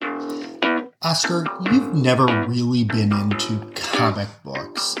Oscar, you've never really been into comic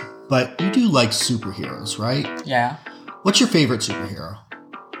books, but you do like superheroes, right? Yeah. What's your favorite superhero?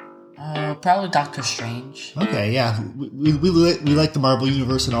 Probably Doctor Strange. Okay, yeah. We like the Marvel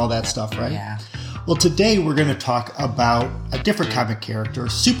Universe and all that stuff, right? Yeah. Well, today we're going to talk about a different comic character,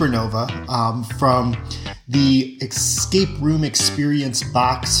 Supernova, from the Escape Room Experience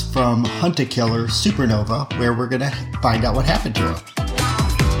box from Hunt-A-Killer, Supernova, where we're going to find out what happened to her.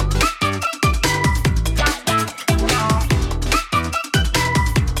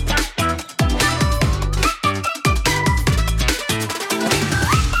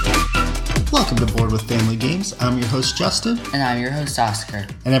 Welcome to Board with Family Games. I'm your host, Justin. And I'm your host, Oscar.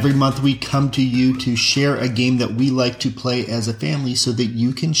 And every month we come to you to share a game that we like to play as a family so that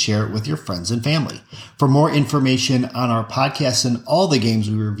you can share it with your friends and family. For more information on our podcast and all the games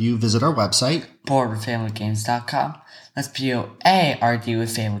we review, visit our website, boardwithfamilygames.com. That's BOARD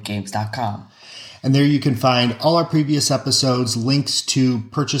with familygames.com. And there you can find all our previous episodes, links to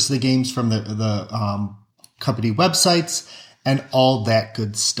purchase the games from the company websites, and all that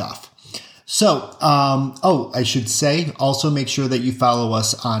good stuff. So, I should say, also make sure that you follow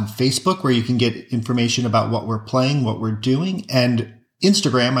us on Facebook, where you can get information about what we're playing, what we're doing, and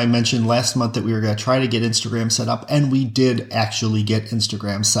Instagram. I mentioned last month that we were going to try to get Instagram set up, and we did actually get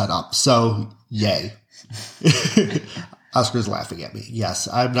Instagram set up. So, yay. Oscar's laughing at me. Yes,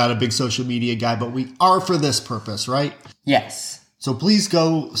 I'm not a big social media guy, but we are for this purpose, right? Yes. So please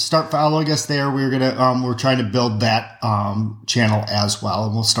go start following us there. We're trying to build that channel as well,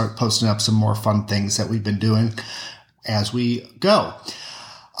 and we'll start posting up some more fun things that we've been doing as we go.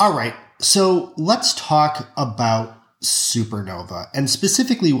 All right, so let's talk about Supernova, and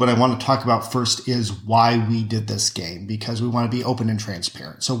specifically what I want to talk about first is why we did this game, because we want to be open and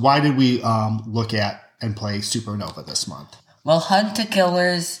transparent. So why did we look at and play Supernova this month? Well,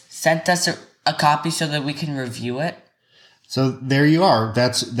 Hunt-A-Killers sent us a copy so that we can review it. So there you are.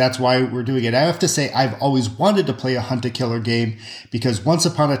 That's why we're doing it. I have to say, I've always wanted to play a Hunt-A-Killer game because once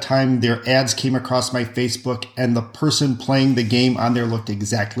upon a time, their ads came across my Facebook and the person playing the game on there looked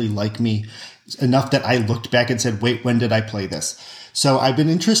exactly like me, enough that I looked back and said, wait, when did I play this? So I've been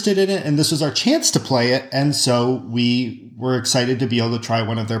interested in it, and this was our chance to play it. And so we were excited to be able to try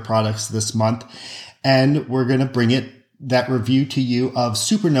one of their products this month. And we're going to bring that review to you of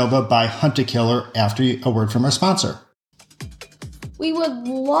Supernova by Hunt-A-Killer after a word from our sponsor. We would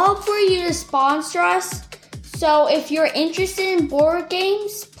love for you to sponsor us. So if you're interested in board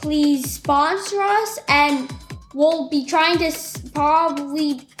games, please sponsor us, and we'll be trying to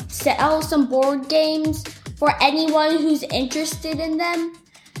probably sell some board games for anyone who's interested in them.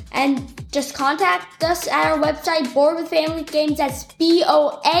 And just contact us at our website, Board with Family Games. That's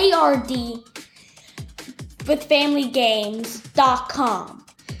BOARD with familygames.com.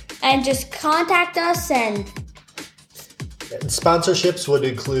 And just contact us, and sponsorships would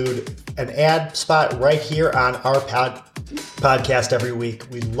include an ad spot right here on our podcast every week.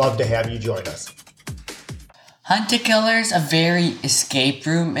 We'd love to have you join us. Hunt-A-Killers, a very escape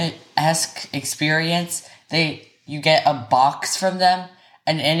room-esque experience. You get a box from them,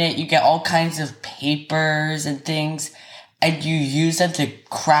 and in it you get all kinds of papers and things, and you use them to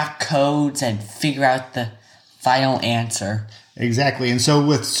crack codes and figure out the final answer. Exactly. And so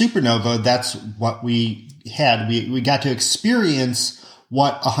with Supernova, that's what we had. We got to experience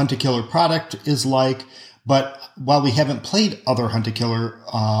what a Hunt-A-Killer product is like, but while we haven't played other Hunt-A-Killer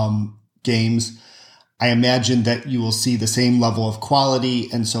games, I imagine that you will see the same level of quality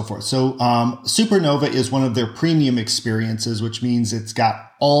and so forth. So Supernova is one of their premium experiences, which means it's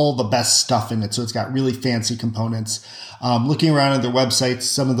got all the best stuff in it. So it's got really fancy components. Looking around at their websites,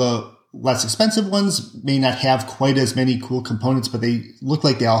 some of the less expensive ones may not have quite as many cool components, but they look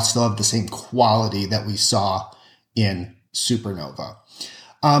like they all still have the same quality that we saw in Supernova.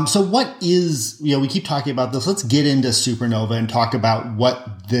 So what is, we keep talking about this. Let's get into Supernova and talk about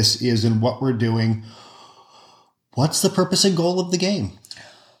what this is and what we're doing. What's the purpose and goal of the game?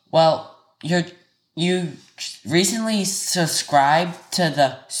 Well, you recently subscribed to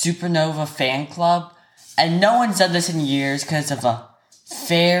the Supernova fan club, and no one's done this in years because of a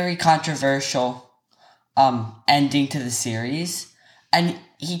very controversial ending to the series. And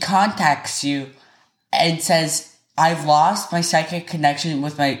he contacts you and says, I've lost my psychic connection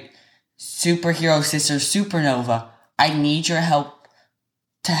with my superhero sister Supernova. I need your help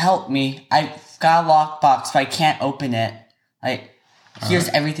to help me. I've got a lockbox, but I can't open it. Here's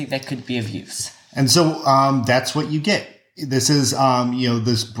everything that could be of use. And so that's what you get. This is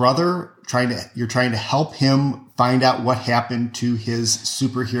this brother you're trying to help him find out what happened to his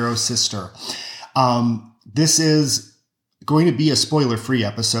superhero sister. This is going to be a spoiler-free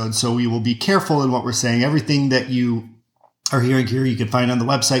episode, so we will be careful in what we're saying. Everything that you are hearing here, you can find on the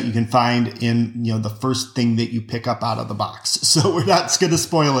website. You can find in the first thing that you pick up out of the box. So we're not going to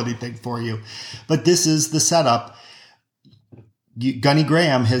spoil anything for you. But this is the setup. Gunny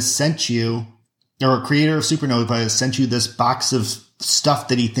Graham has sent you, or creator of Supernova has sent you this box of stuff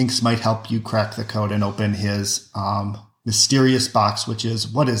that he thinks might help you crack the code and open his mysterious box, which is,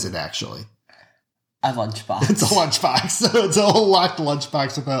 what is it actually? A lunchbox. It's a lunchbox. So it's a whole locked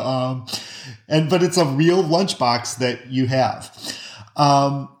lunchbox but it's a real lunchbox that you have.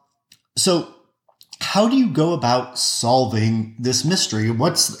 So how do you go about solving this mystery?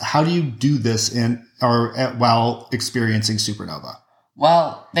 How do you do this while experiencing Supernova?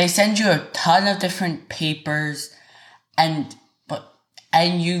 Well, they send you a ton of different papers, and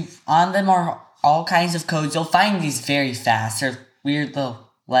you on them are all kinds of codes. You'll find these very fast. They're weird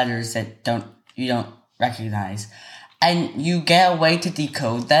little letters that you don't recognize, and you get a way to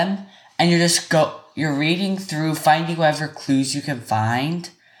decode them. And you're reading through, finding whatever clues you can find,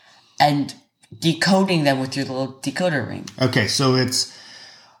 and decoding them with your little decoder ring. Okay, so it's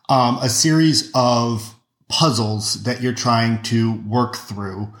a series of puzzles that you're trying to work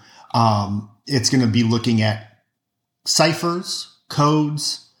through. It's going to be looking at ciphers,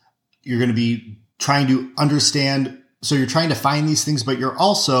 codes. You're going to be trying to understand. So you're trying to find these things, but you're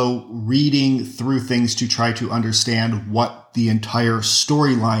also reading through things to try to understand what the entire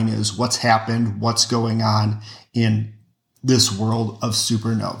storyline is, what's happened, what's going on in this world of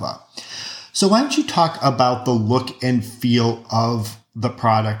Supernova. So why don't you talk about the look and feel of the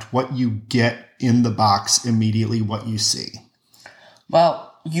product, what you get in the box immediately, what you see?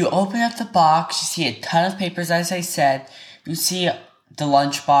 Well, you open up the box, you see a ton of papers, as I said. You see the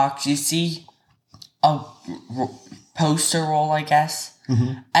lunchbox, you see a poster roll, I guess.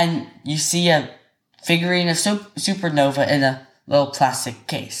 Mm-hmm. And you see a figurine of Supernova in a little plastic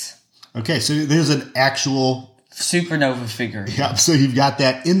case. Okay, so there's an actual Supernova figurine. Yeah, so you've got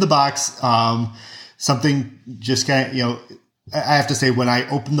that in the box. Something just kind of, I have to say, when I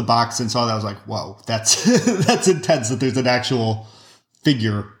opened the box and saw that, I was like, whoa, that's that's intense that there's an actual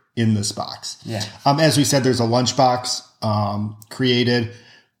figure in this box. Yeah. As we said, there's a lunchbox created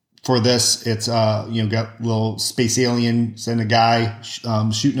for this. It's, got little space aliens and a guy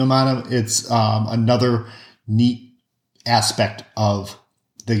shooting them on him. It's another neat aspect of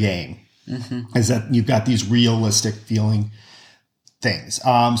the game. Mm-hmm. Is that you've got these realistic feeling things.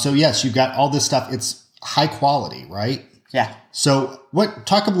 So yes, you've got all this stuff. It's high quality, right? Yeah. So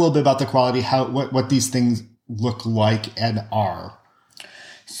talk a little bit about the quality, what these things look like and are.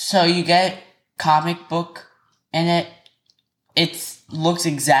 So you get comic book in it. It looks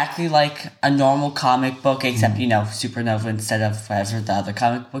exactly like a normal comic book, except, Supernova instead of whatever the other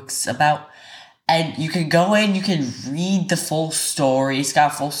comic book's about. And you can go in, you can read the full story. It's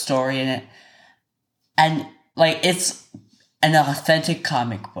got a full story in it. And, it's an authentic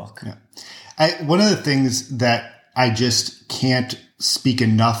comic book. Yeah. One of the things that I just can't speak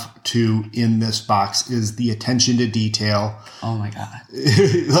enough to in this box is the attention to detail. Oh my God.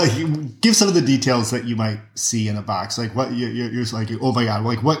 Give some of the details that you might see in a box. What you're just like, oh my God,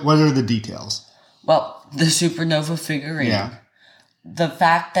 what are the details? Well, the Supernova figurine. Yeah. The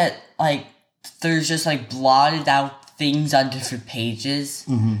fact that, there's just, blotted out things on different pages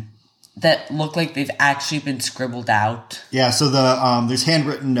that look like they've actually been scribbled out. Yeah, so there's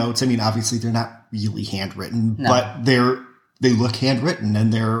handwritten notes. I mean, obviously they're not really handwritten, but they look handwritten,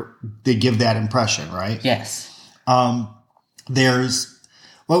 and they give that impression, right? Yes. There's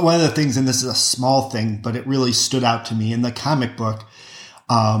one of the things, and this is a small thing, but it really stood out to me in the comic book.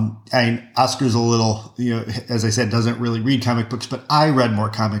 And Oscar's a little, as I said, doesn't really read comic books, but I read more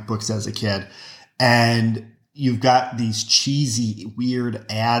comic books as a kid, and you've got these cheesy, weird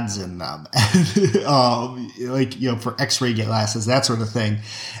ads in them, for X-ray glasses, that sort of thing.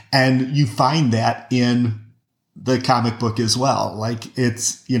 And you find that in the comic book as well.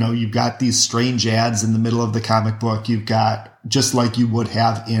 It's, you've got these strange ads in the middle of the comic book. You've got, just like you would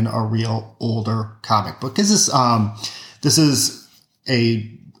have in a real older comic book. Because this is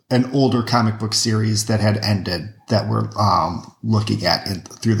an older comic book series that had ended that we're looking at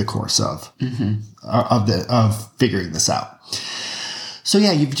through the course of figuring this out. So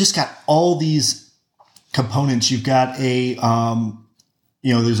yeah, you've just got all these components. You've got there's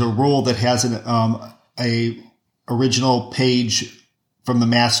a roll that has a original page from the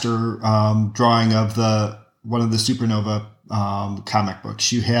master drawing of one of the Supernova comic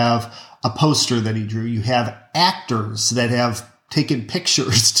books. You have a poster that he drew. You have actors that have taken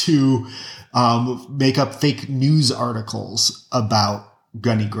pictures to make up fake news articles about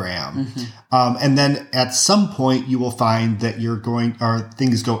Gunny Graham. And then at some point you will find that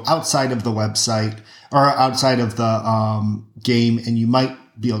things go outside of the website or outside of the game, and you might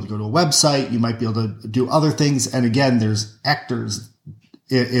be able to go to a website. You might be able to do other things. And again, there's actors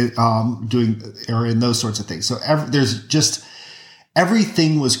doing or in those sorts of things. So there's just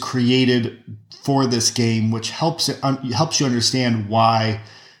everything was created for this game, which helps you understand why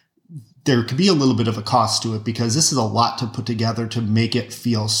there could be a little bit of a cost to it, because this is a lot to put together to make it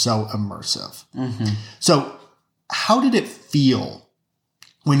feel so immersive. So how did it feel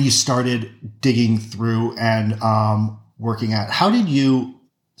when you started digging through and working at? How did you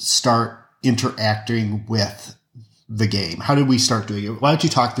start interacting with the game? How did we start doing it? Why don't you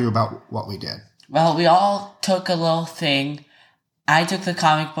talk through about what we did? Well, we all took a little thing. I took the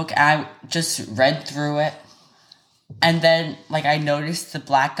comic book, I just read through it. And then, I noticed the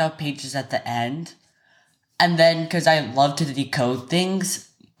blacked out pages at the end. And then, because I love to decode things,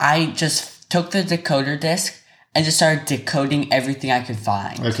 I just took the decoder disc and just started decoding everything I could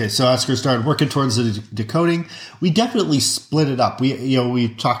find. Okay, so Oscar started working towards the decoding. We definitely split it up. We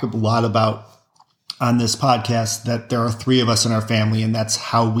talk a lot about on this podcast that there are 3 of us in our family, and that's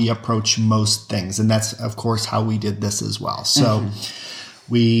how we approach most things. And that's, of course, how we did this as well. So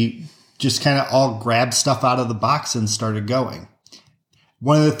we just kind of all grabbed stuff out of the box and started going.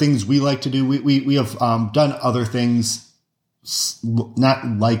 One of the things we like to do, we have done other things, not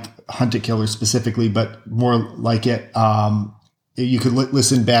like Hunt a Killer specifically, but more like it. You could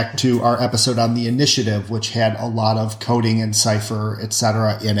listen back to our episode on the Initiative, which had a lot of coding and cipher,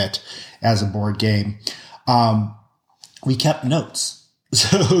 etc., in it as a board game. We kept notes.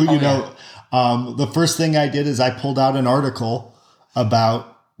 So, the first thing I did is I pulled out an article about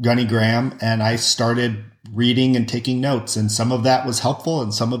Gunny Graham, and I started reading and taking notes, and some of that was helpful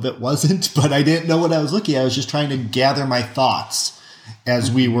and some of it wasn't, but I didn't know what I was looking at. I was just trying to gather my thoughts as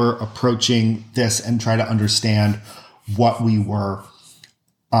we were approaching this and try to understand what we were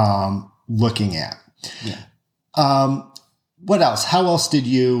looking at. Yeah. What else? How else did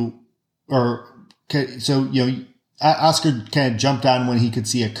you, Oscar kind of jumped on when he could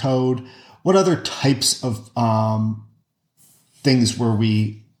see a code. What other types of things were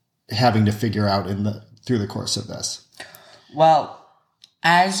we having to figure out through the course of this? Well,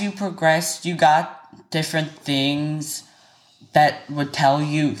 as you progressed, you got different things that would tell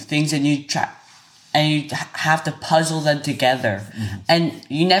you things, and you have to puzzle them together. And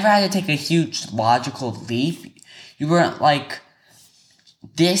you never had to take a huge logical leap. You weren't like,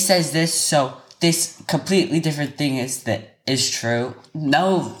 this says this, so this completely different thing is true.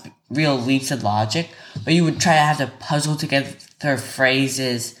 No real leaps in logic, but you would try to have to puzzle together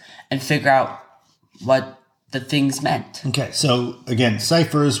phrases and figure out what the things meant. Okay, so again,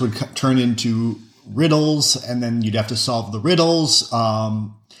 ciphers would turn into riddles, and then you'd have to solve the riddles,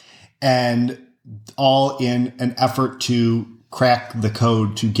 and all in an effort to crack the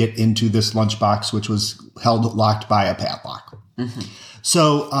code to get into this lunchbox, which was held locked by a padlock.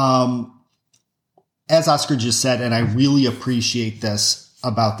 So, as Oscar just said, and I really appreciate this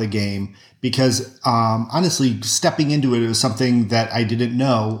about the game, because honestly, stepping into it was something that I didn't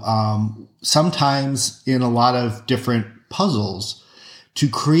know. Sometimes in a lot of different puzzles, to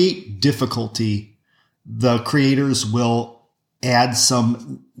create difficulty, the creators will add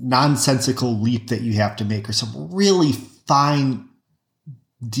some nonsensical leap that you have to make, or some really fine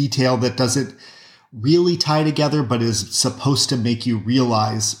detail that doesn't really tie together, but is supposed to make you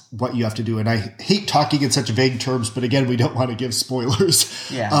realize what you have to do. And I hate talking in such vague terms, but again, we don't want to give spoilers.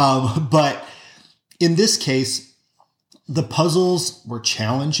 Yeah. But in this case, the puzzles were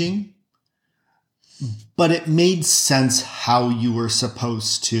challenging, but it made sense how you were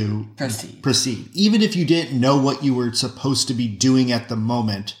supposed to proceed. Even if you didn't know what you were supposed to be doing at the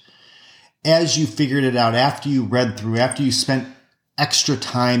moment, as you figured it out, after you read through, after you spent extra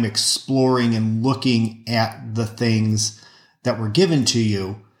time exploring and looking at the things that were given to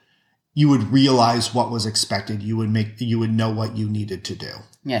you, you would realize what was expected. You would know what you needed to do.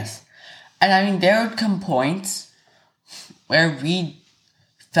 Yes. And I mean, there would come points where we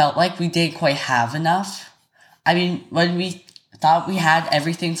felt like we didn't quite have enough. I mean, when we thought we had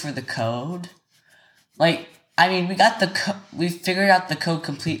everything for the code, we figured out the code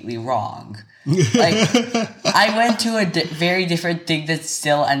completely wrong. I went to a very different thing that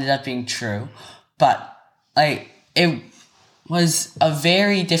still ended up being true, but it was a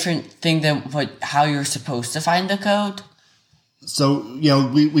very different thing than how you're supposed to find the code. So,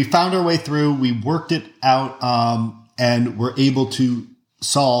 we found our way through, we worked it out, and were able to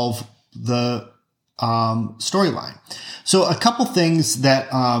solve the storyline. So a couple things that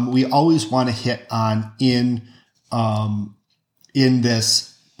we always want to hit on in in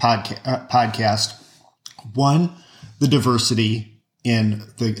this podcast. One, the diversity in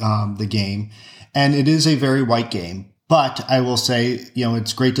the game, and it is a very white game. But I will say,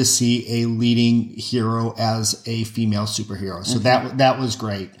 it's great to see a leading hero as a female superhero. So that was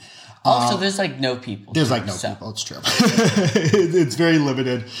great. Also, there's no people. There's no people. It's true. It's very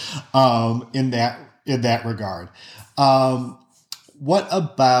limited in that regard. What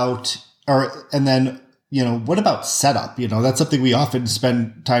about setup? That's something we often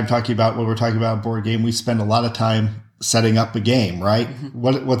spend time talking about when we're talking about a board game. We spend a lot of time setting up a game, right?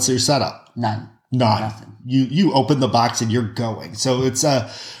 Mm-hmm. What's your setup? None. Nothing. You open the box and you're going. So it's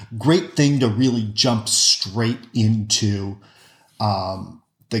a great thing to really jump straight into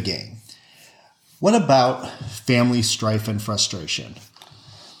the game. What about family strife and frustration?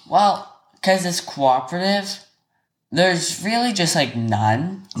 Well, because it's cooperative, there's really just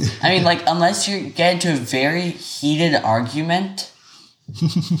none. I mean, unless you get into a very heated argument.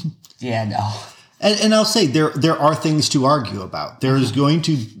 Yeah, no. And I'll say there are things to argue about. There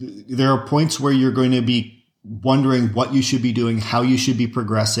are points where you're going to be wondering what you should be doing, how you should be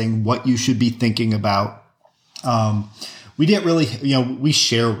progressing, what you should be thinking about. We didn't really, we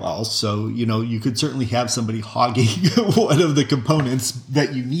share well. So, you could certainly have somebody hogging one of the components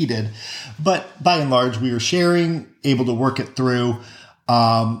that you needed. But by and large, we were sharing, able to work it through.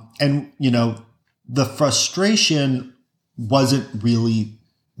 And the frustration wasn't really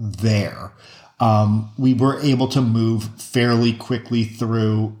there. We were able to move fairly quickly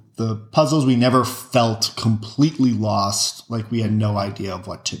through the puzzles. We never felt completely lost, like we had no idea of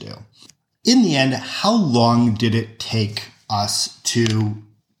what to do. In the end, how long did it take us to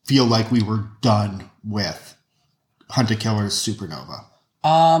feel like we were done with Hunt a Killer's Supernova?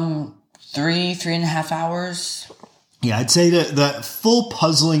 3.5 hours. Yeah, I'd say that the full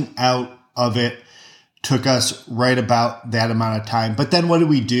puzzling out of it took us right about that amount of time. But then what did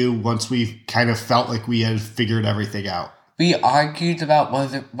we do once we kind of felt like we had figured everything out? We argued about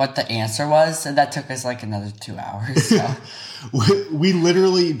what the answer was, and that took us another 2 hours. So. We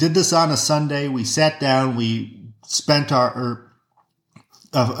literally did this on a Sunday. We sat down. We spent a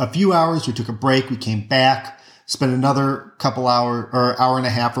few hours. We took a break. We came back, spent another couple hours or hour and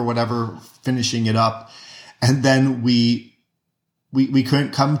a half or whatever finishing it up. And then we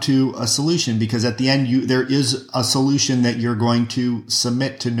couldn't come to a solution because at the end, there is a solution that you're going to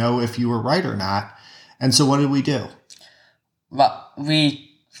submit to know if you were right or not. And so what did we do? Well, we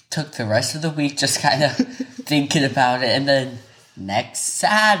took the rest of the week just kind of thinking about it. And then next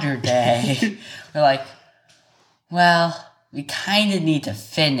Saturday, we're like, well, we kind of need to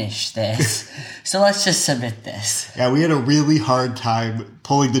finish this. So let's just submit this. Yeah, we had a really hard time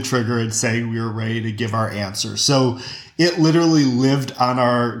pulling the trigger and saying we were ready to give our answer. So it literally lived on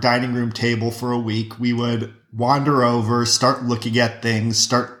our dining room table for a week. We would wander over, start looking at things,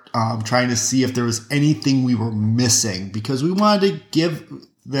 start trying to see if there was anything we were missing because we wanted to give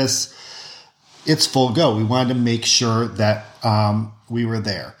this its full go. We wanted to make sure that we were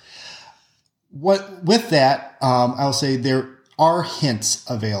there. With that, I'll say there are hints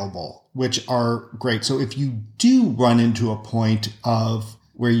available, which are great. So if you do run into a point of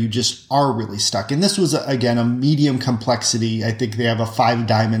where you just are really stuck, and this was, again, a medium complexity. I think they have a 5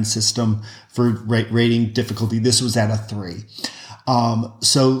 diamond system for rating difficulty. This was at a 3.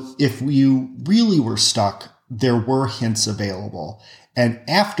 So if you really were stuck, there were hints available. And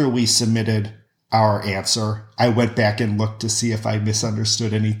after we submitted our answer, I went back and looked to see if I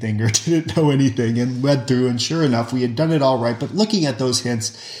misunderstood anything or didn't know anything and went through. And sure enough, we had done it all right. But looking at those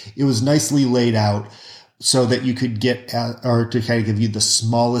hints, it was nicely laid out so that you could get, or to kind of give you the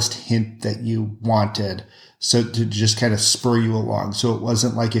smallest hint that you wanted. So to just kind of spur you along. So it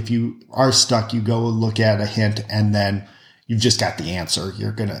wasn't like if you are stuck, you go and look at a hint and then you've just got the answer.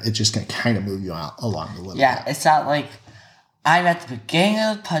 It's just going to kind of move you along a little bit. Yeah, it's not like I'm at the beginning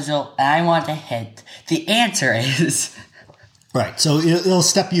of the puzzle and I want a hint. The answer is... Right. So it'll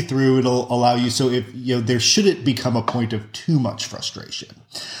step you through. It'll allow you. So if, there shouldn't become a point of too much frustration.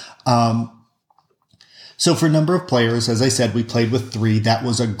 So for number of players, as I said, we played with 3. That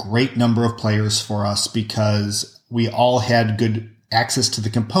was a great number of players for us because we all had good access to the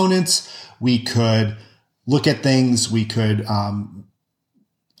components. We could look at things. We could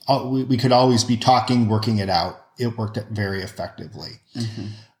always be talking, working it out. It worked very effectively. Mm-hmm.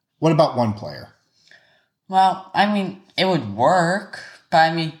 What about one player? Well, I mean, it would work, but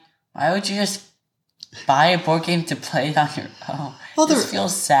I mean, why would you just buy a board game to play it on your own? Well, this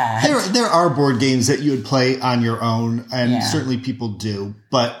feels sad. There are board games that you would play on your own, and certainly people do.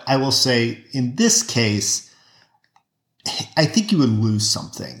 But I will say, in this case, I think you would lose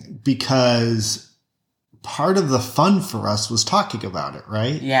something because part of the fun for us was talking about it,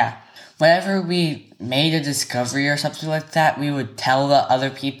 right? Yeah. Whenever we made a discovery or something like that, we would tell the other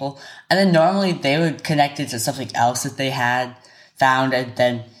people, and then normally they would connect it to something else that they had found, and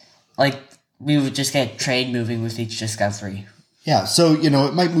then, like, we would just get a trade moving with each discovery. Yeah, so, it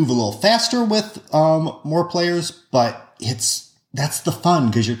might move a little faster with more players, but that's the fun,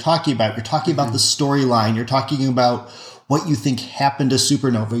 because you're talking about the storyline, you're talking about what you think happened to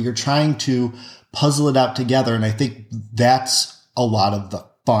Supernova, you're trying to puzzle it out together, and I think that's a lot of the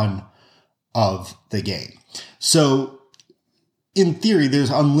fun of the game. So, in theory, there's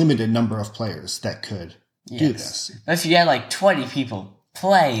unlimited number of players that could do this. But if you had like 20 people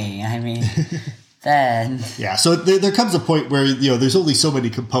playing, I mean, then... Yeah, so there comes a point where, there's only so many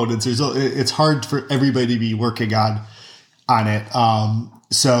components. It's hard for everybody to be working on it.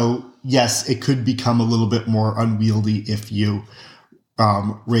 So, yes, it could become a little bit more unwieldy if you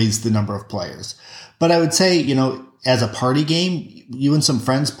raise the number of players. But I would say, as a party game, you and some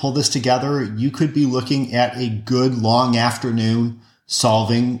friends pull this together, you could be looking at a good long afternoon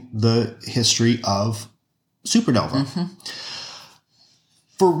solving the history of Supernova. Mm-hmm.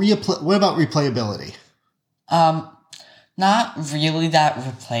 What about replayability? Not really that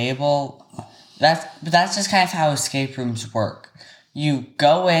replayable. That's just kind of how escape rooms work. You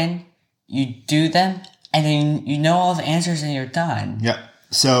go in, you do them, and then you know all the answers and you're done. Yep.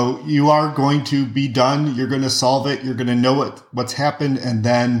 So you are going to be done. You're going to solve it. You're going to know what's happened, and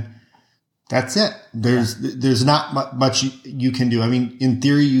then that's it. There's not much you can do. I mean, in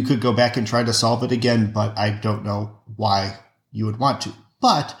theory, you could go back and try to solve it again, but I don't know why you would want to.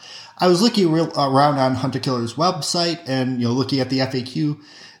 But I was looking around on Hunter Killer's website and looking at the FAQ.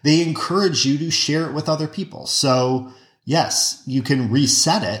 They encourage you to share it with other people. So yes, you can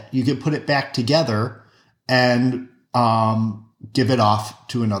reset it. You can put it back together and give it off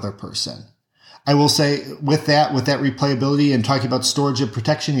to another person. I will say with that replayability and talking about storage and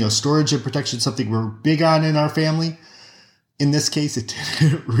protection, storage and protection is something we're big on in our family. In this case, it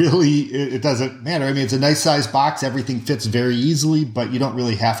doesn't matter. I mean, it's a nice size box. Everything fits very easily, but you don't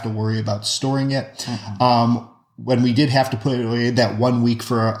really have to worry about storing it. Mm-hmm. When we did have to put it away that 1 week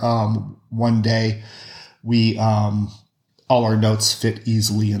for one day, we all our notes fit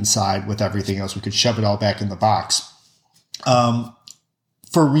easily inside with everything else. We could shove it all back in the box.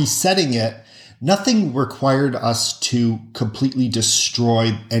 For resetting it, nothing required us to completely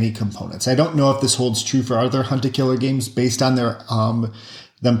destroy any components. I don't know if this holds true for other Hunter Killer games based on their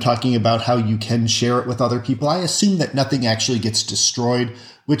them talking about how you can share it with other people. I assume that nothing actually gets destroyed,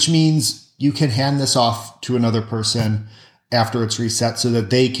 which means you can hand this off to another person after it's reset so that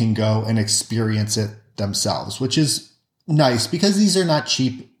they can go and experience it themselves, which is nice because these are not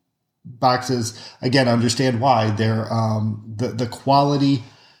cheap boxes. Again, understand why they're the quality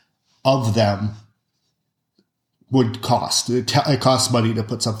of them would cost. It costs money to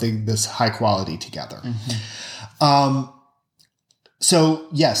put something this high quality together. Mm-hmm. So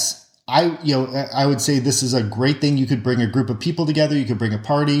yes, I would say this is a great thing. You could bring a group of people together. You could bring a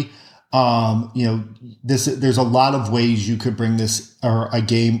party. There's a lot of ways you could bring this or a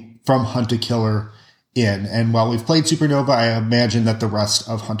game from Hunter Killer in. And while we've played Supernova, I imagine that the rest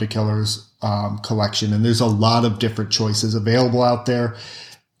of Hunter Killer's collection, and there's a lot of different choices available out there,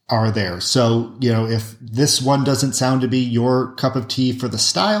 are there. So, if this one doesn't sound to be your cup of tea for the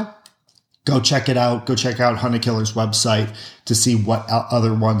style, go check it out. Go check out Hunter Killer's website to see what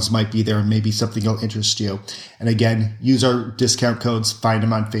other ones might be there and maybe something will interest you. And again, use our discount codes, find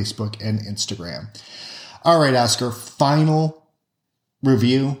them on Facebook and Instagram. All right, Oscar, final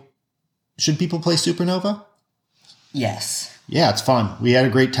review. Should people play Supernova? Yes. Yeah, it's fun. We had a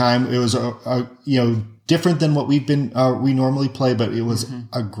great time. It was different than what we normally play, but it was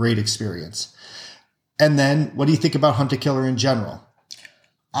a great experience. And then, what do you think about Hunter Killer in general?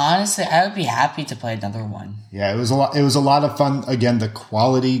 Honestly, I would be happy to play another one. Yeah, it was a lot. It was a lot of fun. Again, the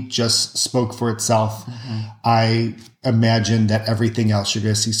quality just spoke for itself. Mm-hmm. I imagine that everything else, you're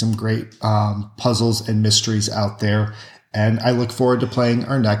going to see some great puzzles and mysteries out there. And I look forward to playing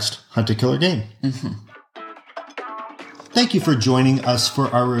our next Hunter Killer game. Mm-hmm. Thank you for joining us for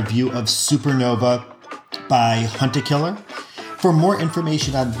our review of Supernova by Hunter Killer. For more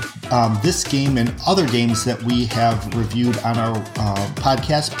information on this game and other games that we have reviewed on our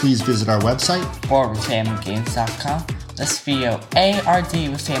podcast, please visit our website. BoardWithFamilyGames.com. That's BOARD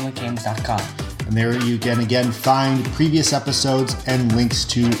with FamilyGames.com. And there you can again find previous episodes and links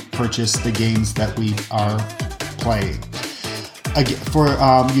to purchase the games that we are playing. Again,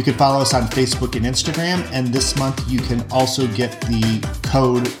 you can follow us on Facebook and Instagram, and this month you can also get the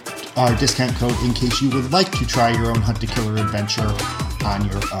code, our discount code, in case you would like to try your own Hunter Killer adventure on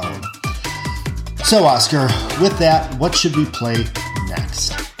your own. So, Oscar, with that, what should we play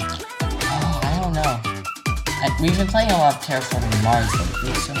next? Oh, I don't know. We've been playing a lot of Terraforming Mars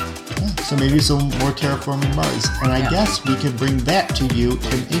lately, so... So maybe some more Terraforming Mars. And I guess we can bring that to you in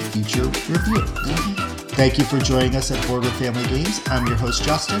a future review. Thank you for joining us at Board with Family Games. I'm your host,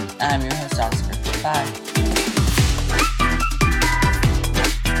 Justin. I'm your host, Oscar. Bye.